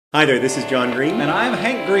Hi there, this is John Green. And I'm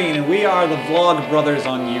Hank Green, and we are the Vlogbrothers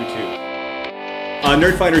on YouTube.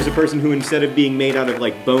 Nerdfighter is a person who, instead of being made out of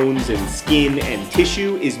like bones and skin and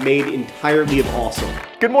tissue, is made entirely of awesome.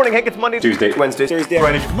 Good morning, Hank. It's Monday, Tuesday, Wednesday, Thursday,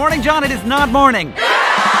 Friday. Good morning, John. It is not morning.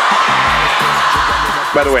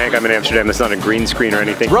 By the way, Hank, I'm in Amsterdam. That's not a green screen or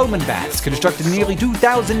anything. Roman baths, constructed nearly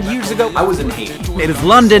 2,000 years ago. I was in Haiti. It is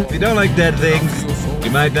London. If you don't like dead things,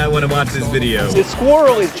 you might not want to watch this video. The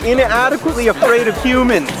squirrel is inadequately afraid of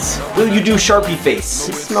humans. Will you do Sharpie face?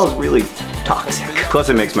 It smells really toxic. Plus,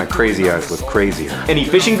 it makes my crazy eyes look crazier. Any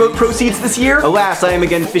fishing boat proceeds this year? Alas, I am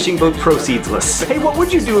again fishing boat proceedsless. Hey, what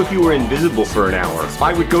would you do if you were invisible for an hour?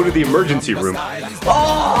 I would go to the emergency room.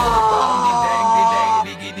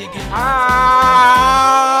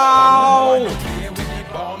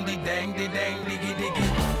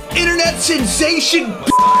 Internet sensation,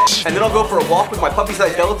 And then I'll go for a walk with my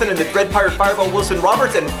puppy-sized elephant and the Dread Pirate Fireball Wilson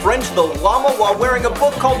Roberts and French the llama while wearing a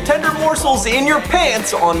book called Tender Morsels in Your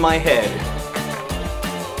Pants on my head.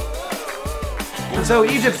 So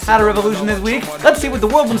Egypt had a revolution this week. Let's see what the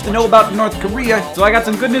world wants to know about North Korea. So I got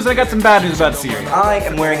some good news, I got some bad news about Syria. I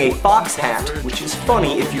am wearing a fox hat, which is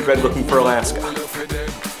funny if you've read Looking for Alaska.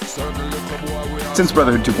 Since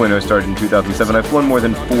Brotherhood 2.0 started in 2007, I've flown more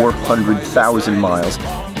than 400,000 miles.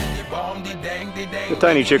 The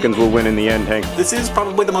tiny chickens will win in the end, Hank. This is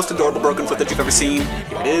probably the most adorable broken foot that you've ever seen.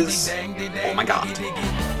 Here it is. Oh my god.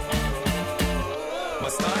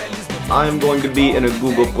 I'm going to be in a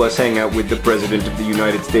Google Plus hangout with the President of the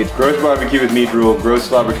United States. Gross barbecue with meat drool, gross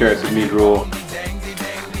slobber carrots with meat drool.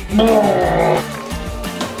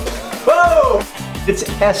 Whoa! It's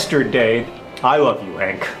Esther Day. I love you,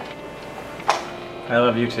 Hank. I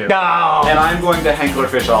love you too. No! And I'm going to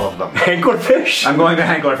hanklerfish all of them. Hanklerfish? I'm going to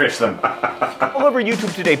hanklerfish them. All over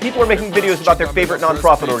YouTube today, people are making videos about their favorite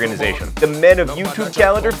non-profit organization. The Men of YouTube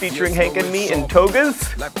calendar featuring Hank and me in togas.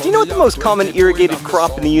 Do you know what the most common irrigated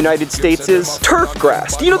crop in the United States is? Turf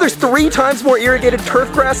grass. Do you know there's 3 times more irrigated turf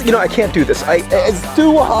grass? You know, I can't do this. It's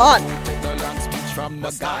too hot.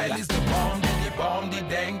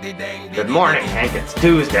 Good morning, Hank. It's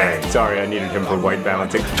Tuesday. Sorry, I needed him for white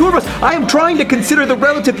balancing. Turbos, I am trying to consider the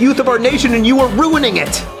relative youth of our nation and you are ruining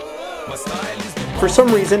it. For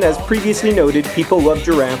some reason, as previously noted, people love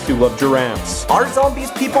giraffes who love giraffes. Are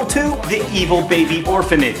zombies people too? The evil baby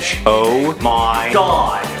orphanage. Oh my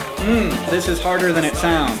god. This is harder than it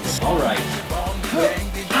sounds. All right.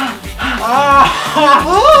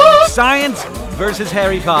 Science versus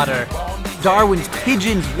Harry Potter. Darwin's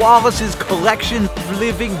pigeons, Wallace's collection,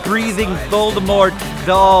 living, breathing, Voldemort,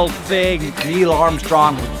 doll thing. Neil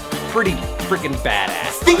Armstrong was pretty freaking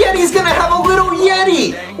badass. The Yeti's gonna have a little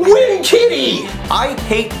Yeti! Win kitty! I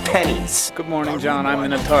hate pennies. Good morning, John. I'm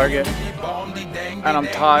in a Target. And I'm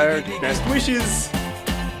tired. best wishes.